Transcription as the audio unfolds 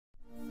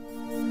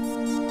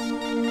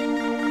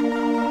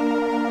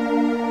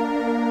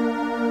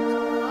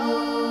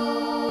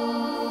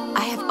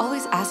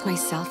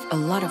myself a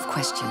lot of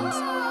questions.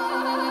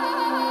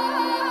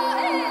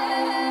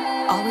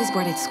 Always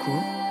bored at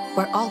school,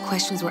 where all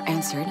questions were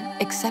answered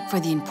except for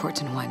the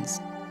important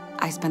ones.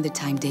 I spent the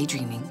time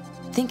daydreaming,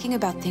 thinking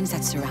about things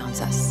that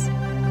surrounds us.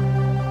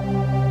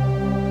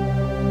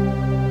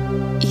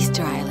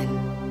 Easter Island,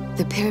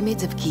 the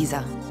pyramids of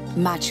Giza,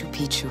 Machu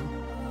Picchu,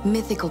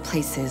 mythical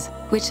places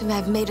which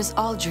have made us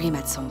all dream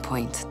at some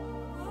point.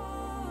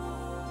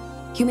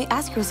 You may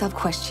ask yourself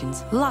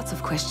questions, lots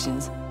of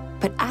questions,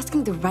 but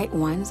asking the right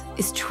ones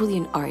is truly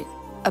an art,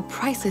 a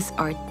priceless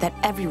art that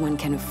everyone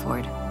can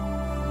afford.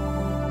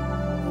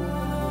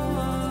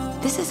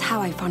 This is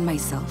how I found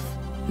myself,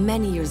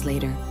 many years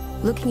later,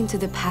 looking into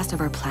the past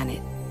of our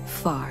planet,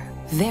 far,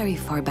 very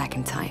far back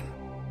in time.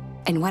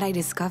 And what I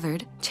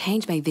discovered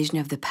changed my vision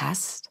of the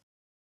past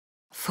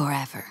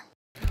forever.